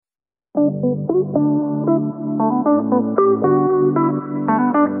Hi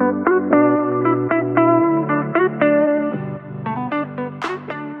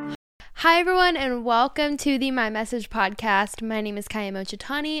everyone, and welcome to the My Message podcast. My name is Kyia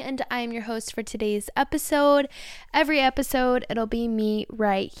Mochitani, and I am your host for today's episode. Every episode, it'll be me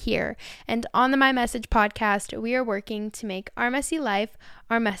right here. And on the My Message podcast, we are working to make our messy life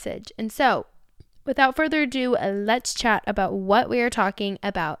our message. And so, without further ado, let's chat about what we are talking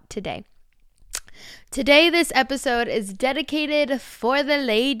about today. Today, this episode is dedicated for the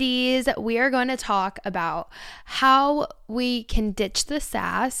ladies. We are going to talk about how we can ditch the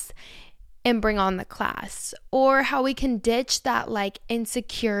sass and bring on the class, or how we can ditch that like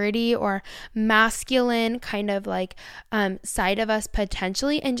insecurity or masculine kind of like side of us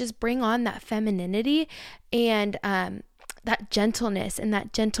potentially, and just bring on that femininity and that gentleness and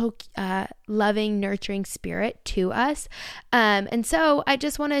that gentle, loving, nurturing spirit to us. And so I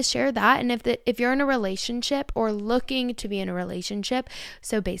just want to share that. And if you're in a relationship or looking to be in a relationship,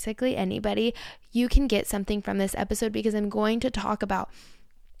 so basically anybody, you can get something from this episode, because I'm going to talk about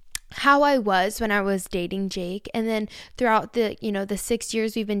how I was when I was dating Jake, and then throughout the 6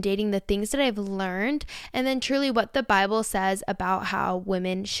 years we've been dating, the things that I've learned, and then truly what the Bible says about how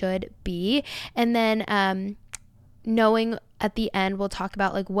women should be. And then knowing at the end, we'll talk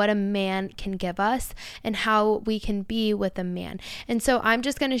about like what a man can give us and how we can be with a man. And so I'm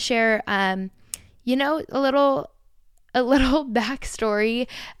just going to share a little backstory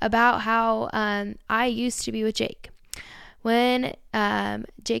about how I used to be with Jake. When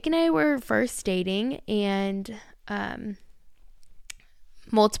Jake and I were first dating, and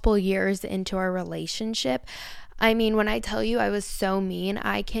multiple years into our relationship, I mean, when I tell you I was so mean,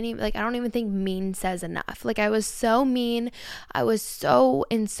 I don't even think mean says enough. Like, I was so mean. I was so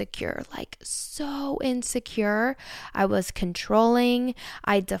insecure, I was controlling.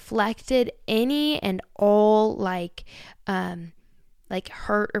 I deflected any and all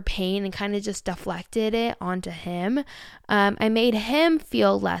hurt or pain, and kind of just deflected it onto him. I made him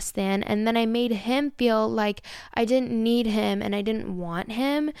feel less than, and then I made him feel like I didn't need him and I didn't want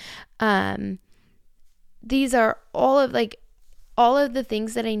him. These are all of the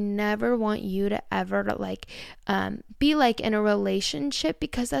things that I never want you to ever be like in a relationship,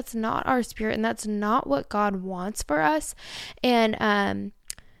 because that's not our spirit and that's not what God wants for us. And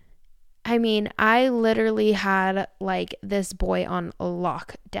I mean, I literally had like this boy on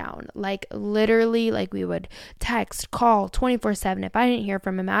lockdown, we would text, call 24/7. If I didn't hear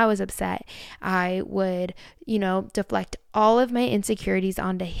from him, I was upset. I would, deflect all of my insecurities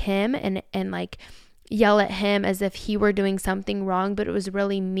onto him and yell at him as if he were doing something wrong, but it was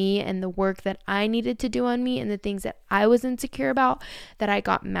really me and the work that I needed to do on me and the things that I was insecure about that I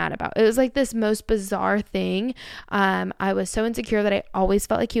got mad about. It was like this most bizarre thing. I was so insecure that I always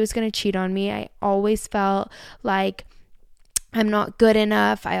felt like he was going to cheat on me. I always felt like I'm not good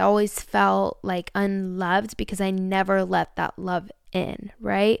enough. I always felt like unloved because I never let that love in,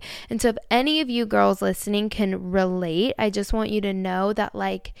 right? And so if any of you girls listening can relate, I just want you to know that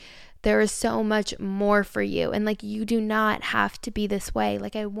there is so much more for you, and you do not have to be this way.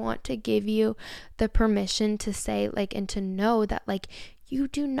 I want to give you the permission to say and to know that you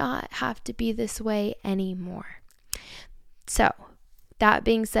do not have to be this way anymore. So that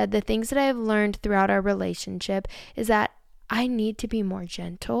being said, the things that I have learned throughout our relationship is that I need to be more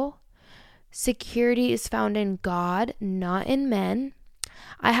gentle. Security is found in God, not in men.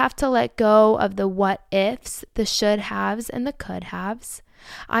 I have to let go of the what ifs, the should haves, and the could haves.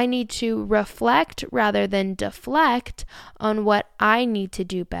 I need to reflect rather than deflect on what I need to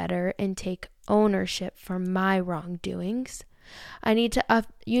do better and take ownership for my wrongdoings. I need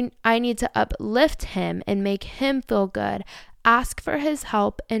to uplift him and make him feel good, ask for his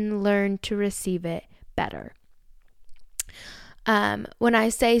help, and learn to receive it better. When I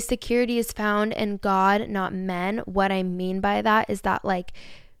say security is found in God, not men, what I mean by that is that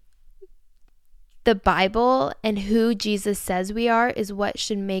the Bible and who Jesus says we are is what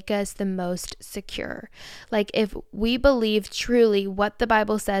should make us the most secure. If we believe truly what the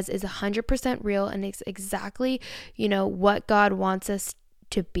Bible says is 100% real and it's exactly, what God wants us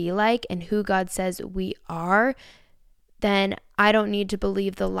to be like and who God says we are, then I don't need to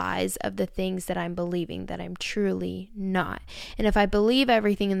believe the lies of the things that I'm believing that I'm truly not. And if I believe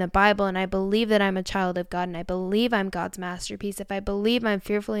everything in the Bible, and I believe that I'm a child of God, and I believe I'm God's masterpiece, if I believe I'm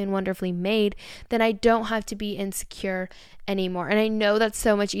fearfully and wonderfully made, then I don't have to be insecure anymore. And I know that's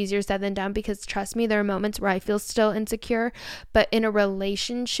so much easier said than done, because trust me, there are moments where I feel still insecure. But in a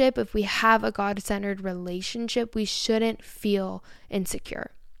relationship, if we have a God-centered relationship, we shouldn't feel insecure.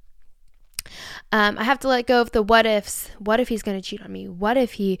 I have to let go of the what ifs. What if he's going to cheat on me? What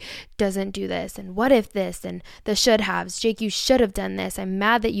if he doesn't do this? And what if this? And the should haves. Jake, you should have done this. I'm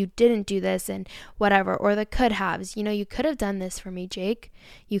mad that you didn't do this and whatever. Or the could haves. You know, you could have done this for me, Jake.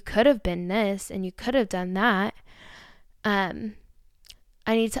 You could have been this and you could have done that.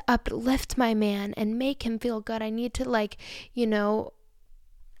 I need to uplift my man and make him feel good. I need to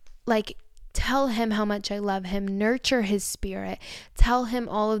tell him how much I love him, nurture his spirit, tell him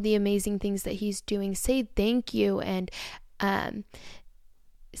all of the amazing things that he's doing, say thank you and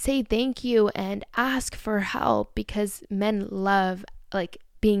ask for help, because men love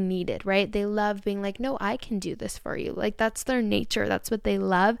being needed, right? They love being like, no, I can do this for you. Like, that's their nature. That's what they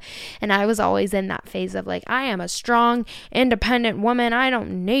love. And I was always in that phase of like, I am a strong, independent woman. I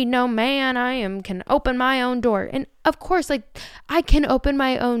don't need no man. can open my own door. And of course, I can open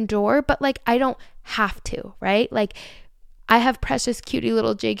my own door, but I don't have to, right? I have precious cutie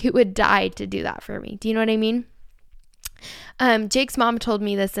little Jake who would die to do that for me. Do you know what I mean? Jake's mom told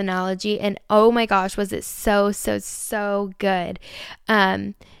me this analogy, and oh my gosh, was it so good.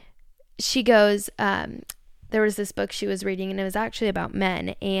 She goes, there was this book she was reading, and it was actually about men,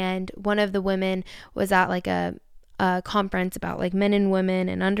 and one of the women was at a conference about men and women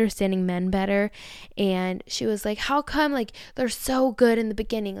and understanding men better, and she was like, how come they're so good in the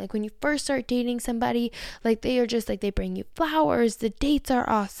beginning, when you first start dating somebody, they are just they bring you flowers, the dates are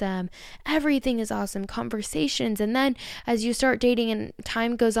awesome, everything is awesome, conversations, and then as you start dating and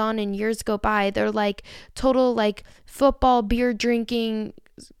time goes on and years go by, they're total football, beer drinking,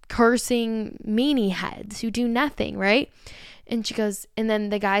 cursing meanie heads who do nothing, right? And she goes, and then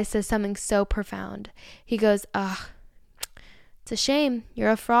the guy says something so profound. He goes, it's a shame. You're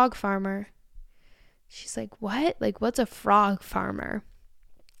a frog farmer. She's like, what? What's a frog farmer?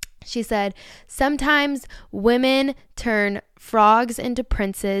 She said, sometimes women turn frogs into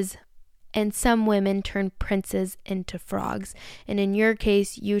princes, and some women turn princes into frogs. And in your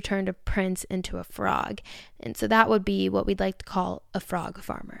case, you turned a prince into a frog. And so that would be what we'd like to call a frog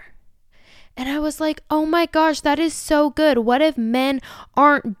farmer. And I was like, oh my gosh, that is so good. What if men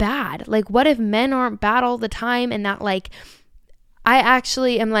aren't bad? What if men aren't bad all the time, and that I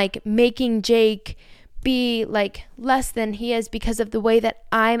actually am making Jake be less than he is because of the way that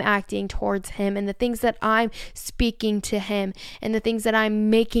I'm acting towards him and the things that I'm speaking to him and the things that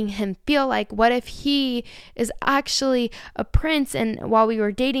I'm making him feel like. What if he is actually a prince, and while we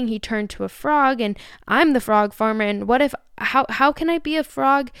were dating he turned to a frog, and I'm the frog farmer? And what if how can I be a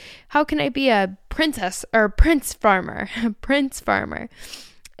frog? How can I be a princess or prince farmer? Prince farmer.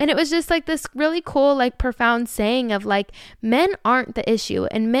 And it was just this really cool, profound saying of men aren't the issue,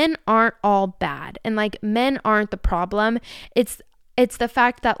 and men aren't all bad, and men aren't the problem. It's the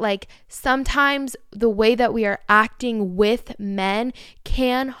fact that sometimes the way that we are acting with men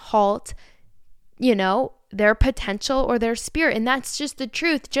can halt, their potential or their spirit. And that's just the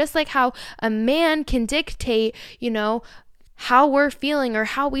truth. Just like how a man can dictate, how we're feeling or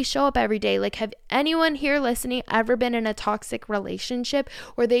how we show up every day. Have anyone here listening ever been in a toxic relationship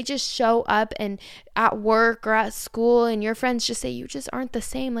where they just show up and at work or at school and your friends just say, you just aren't the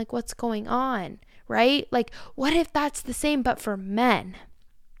same, what's going on, right? What if that's the same but for men?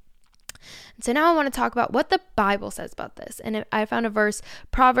 So now I want to talk about what the Bible says about this. And I found a verse,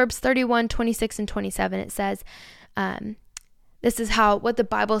 Proverbs 31, 26 and 27. It says, this is what the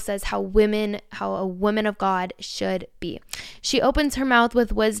Bible says, how a woman of God should be. She opens her mouth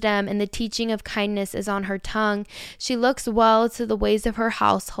with wisdom, and the teaching of kindness is on her tongue. She looks well to the ways of her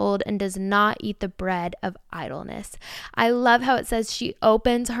household and does not eat the bread of idleness. I love how it says she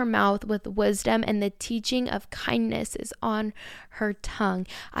opens her mouth with wisdom, and the teaching of kindness is on her tongue.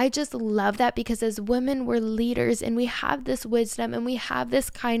 I just love that, because as women, we're leaders and we have this wisdom and we have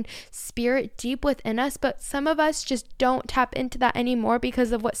this kind spirit deep within us, but some of us just don't tap into that anymore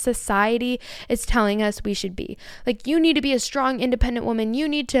because of what society is telling us we should be. You need to be a strong, independent woman. You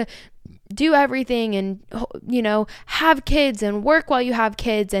need to do everything and, have kids and work while you have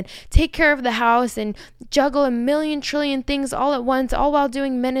kids and take care of the house and juggle a million trillion things all at once, all while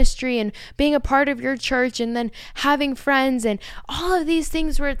doing ministry and being a part of your church and then having friends and all of these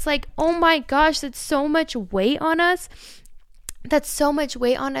things where it's oh my gosh, that's so much weight on us. That's so much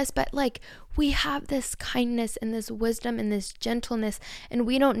weight on us. But we have this kindness and this wisdom and this gentleness, and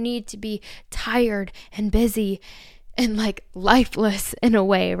we don't need to be tired and busy and lifeless in a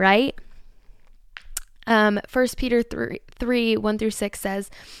way, right? 1 Peter 3, 1 through 6 says,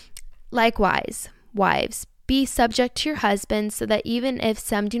 likewise, wives, be subject to your husbands, so that even if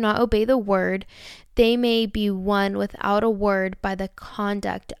some do not obey the word, they may be won without a word by the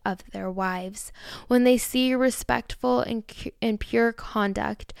conduct of their wives. When they see your respectful and pure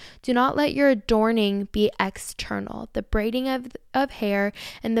conduct, do not let your adorning be external, the braiding of hair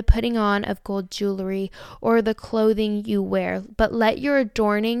and the putting on of gold jewelry or the clothing you wear, but let your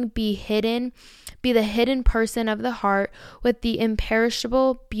adorning be the hidden person of the heart with the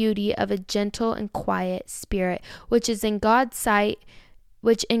imperishable beauty of a gentle and quiet spirit, which in God's sight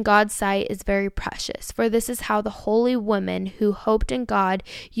is very precious. For this is how the holy women who hoped in God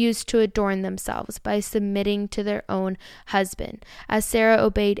used to adorn themselves, by submitting to their own husband, as Sarah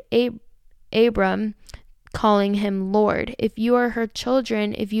obeyed Abram, calling him Lord. If you are her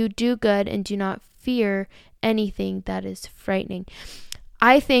children, if you do good and do not fear anything that is frightening.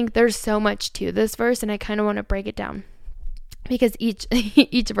 I think there's so much to this verse, and I kind of want to break it down, because each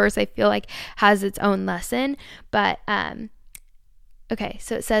verse I feel like has its own lesson. But okay,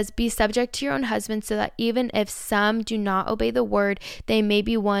 so it says, be subject to your own husbands, so that even if some do not obey the word, they may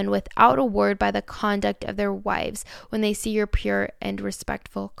be won without a word by the conduct of their wives, when they see your pure and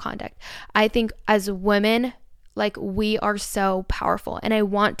respectful conduct. I think as women, like, we are so powerful, and I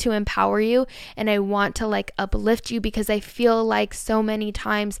want to empower you, and I want to like uplift you, because I feel like so many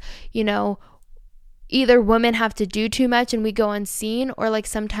times, either women have to do too much and we go unseen, or like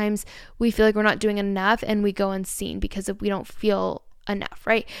sometimes we feel like we're not doing enough and we go unseen because we don't feel enough,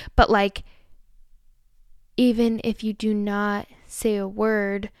 right? But like, even if you do not say a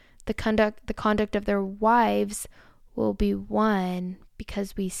word, the conduct of their wives will be won,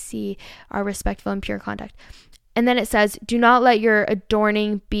 because we see our respectful and pure conduct. And then it says, do not let your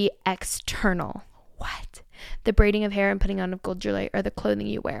adorning be external. What? The braiding of hair and putting on of gold jewelry, or the clothing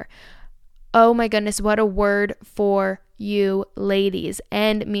you wear. Oh my goodness, what a word for you ladies,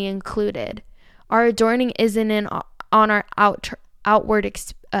 and me included. Our adorning isn't on our outward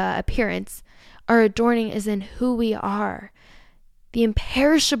appearance. Our adorning is in who we are. The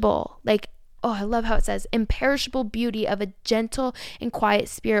imperishable, I love how it says, imperishable beauty of a gentle and quiet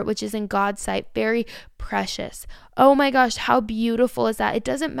spirit, which is in God's sight very precious. Oh my gosh, how beautiful is that? It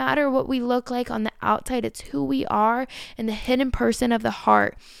doesn't matter what we look like on the outside. It's who we are and the hidden person of the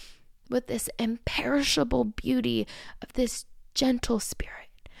heart, with this imperishable beauty of this gentle spirit,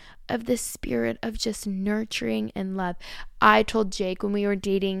 of this spirit of just nurturing and love. I told Jake when we were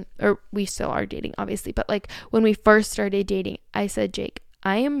dating, or we still are dating, obviously, but like when we first started dating, I said, Jake,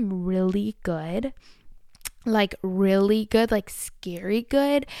 I am really good, like scary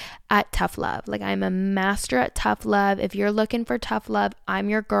good at tough love. Like, I'm a master at tough love. If you're looking for tough love, I'm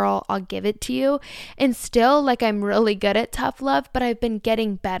your girl. I'll give it to you. And still, I'm really good at tough love, but I've been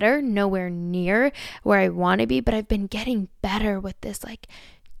getting better, nowhere near where I want to be, but I've been getting better with this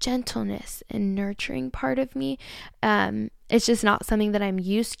gentleness and nurturing part of me. It's just not something that I'm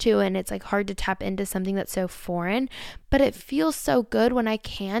used to, and it's hard to tap into something that's so foreign, but it feels so good when I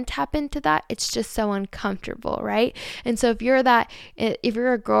can tap into that. It's just so uncomfortable, right? And so if you're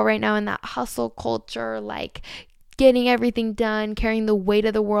a girl right now in that hustle culture, getting everything done, carrying the weight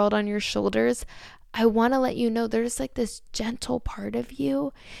of the world on your shoulders, I want to let you know there's this gentle part of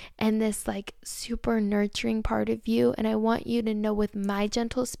you and this super nurturing part of you. And I want you to know, with my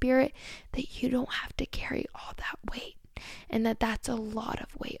gentle spirit, that you don't have to carry all that weight, and that's a lot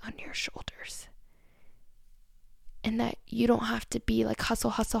of weight on your shoulders. And that you don't have to be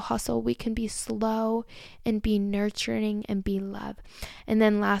hustle. We can be slow and be nurturing and be love. And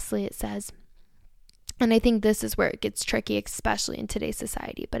then lastly, it says, and I think this is where it gets tricky, especially in today's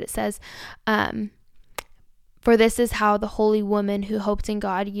society, but it says, for this is how the holy women who hoped in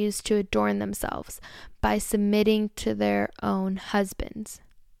God used to adorn themselves, by submitting to their own husbands.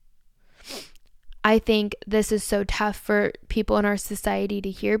 I think this is so tough for people in our society to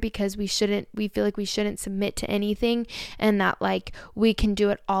hear, because we feel like we shouldn't submit to anything, and that we can do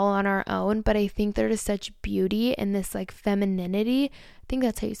it all on our own. But I think there is such beauty in this femininity. I think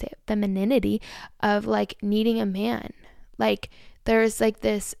that's how you say it, femininity of needing a man. There's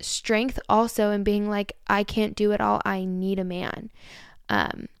this strength also in being I can't do it all. I need a man.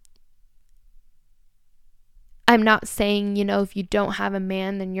 I'm not saying, if you don't have a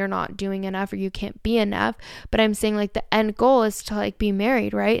man, then you're not doing enough or you can't be enough. But I'm saying the end goal is to be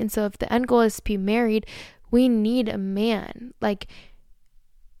married, right? And so if the end goal is to be married, we need a man.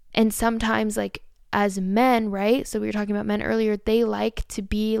 And sometimes as men, right? So we were talking about men earlier, they like to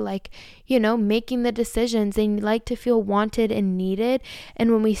be making the decisions. They like to feel wanted and needed.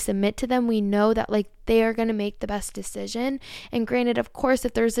 And when we submit to them, we know that they are going to make the best decision. And granted, of course,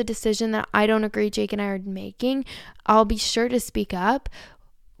 if there's a decision that I don't agree Jake and I are making, I'll be sure to speak up.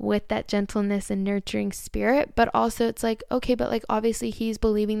 with that gentleness and nurturing spirit, but also it's like, okay, but like obviously he's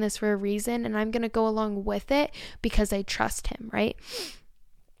believing this for a reason and I'm going to go along with it because I trust him, right?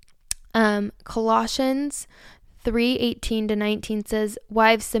 Colossians 3:18-19 says,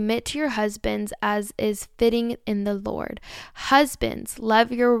 wives, submit to your husbands as is fitting in the Lord. Husbands,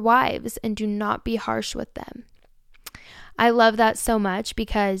 love your wives and do not be harsh with them. I love that so much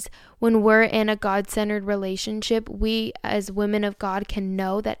because when we're in a God-centered relationship, we as women of God can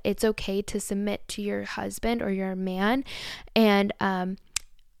know that it's okay to submit to your husband or your man. And our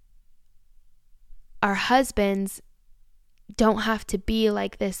husbands don't have to be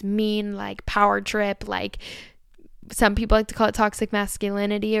like this mean, like power trip, like some people like to call it toxic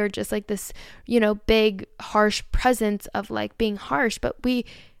masculinity, or just like this, big harsh presence of like being harsh. But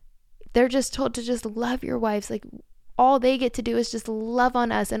they're just told to just love your wives. Like all they get to do is just love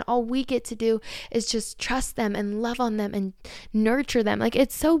on us, and all we get to do is just trust them and love on them and nurture them. Like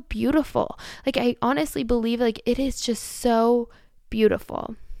it's so beautiful. Like I honestly believe like it is just so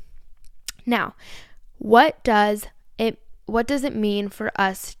beautiful. Now, what does it mean for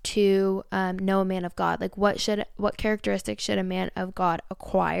us to know a man of God? Like what characteristics should a man of God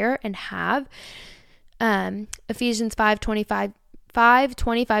acquire and have? Ephesians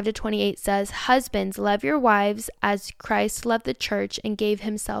 5:25-28 says, husbands, love your wives as Christ loved the church and gave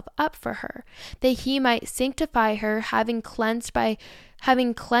himself up for her, that he might sanctify her, having cleansed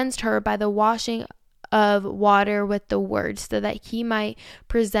her by the washing of water with the word, so that he might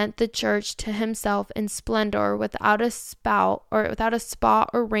present the church to himself in splendor, without a spot or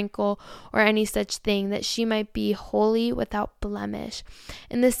wrinkle or any such thing, that she might be holy, without blemish.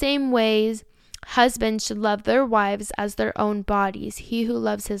 In the same ways, husbands should love their wives as their own bodies. He who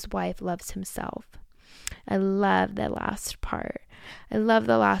loves his wife loves himself. I love the last part.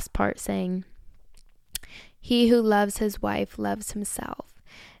 Saying, he who loves his wife loves himself.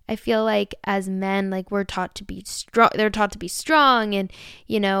 I feel like as men, like we're taught to be strong. They're taught to be strong and,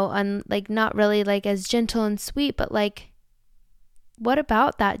 like not really like as gentle and sweet, but like, what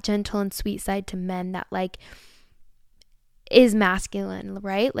about that gentle and sweet side to men that like is masculine,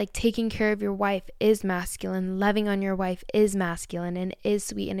 right? Like taking care of your wife is masculine. Loving on your wife is masculine and is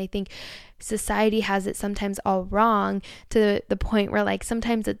sweet. And I think society has it sometimes all wrong, to the point where like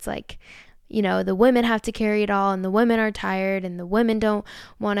sometimes it's like, the women have to carry it all, and the women are tired, and the women don't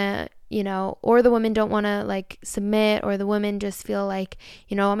want to, or the women don't want to like submit, or the women just feel like,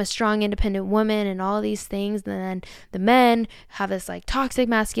 I'm a strong, independent woman and all these things. And then the men have this like toxic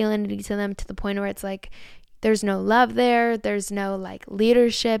masculinity to them, to the point where it's like, there's no love there. There's no like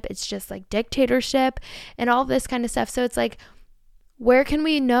leadership. It's just like dictatorship and all this kind of stuff. So it's like, where can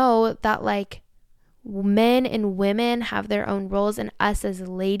we know that like men and women have their own roles, and us as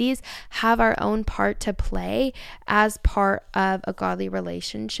ladies have our own part to play as part of a godly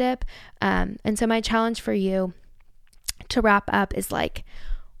relationship? And so my challenge for you to wrap up is like,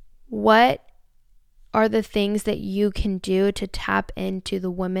 what are the things that you can do to tap into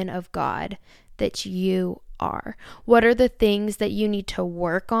the women of God that you are? What are the things that you need to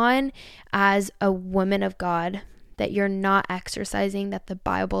work on as a woman of God that you're not exercising, that the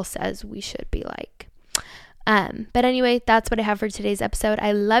Bible says we should be like? But anyway, that's what I have for today's episode.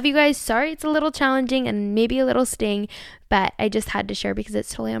 I love you guys. Sorry it's a little challenging and maybe a little sting, but I just had to share because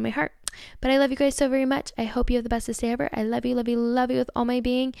it's totally on my heart. But I love you guys so very much. I hope you have the bestest day ever. I love you, love you, love you with all my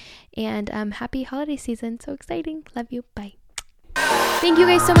being. And happy holiday season. So exciting. Love you. Bye. Thank you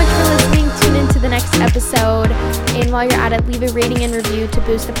guys so much for listening. Tune into the next episode. And while you're at it, leave a rating and review to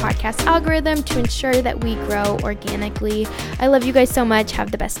boost the podcast algorithm to ensure that we grow organically. I love you guys so much.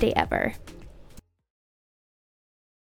 Have the best day ever.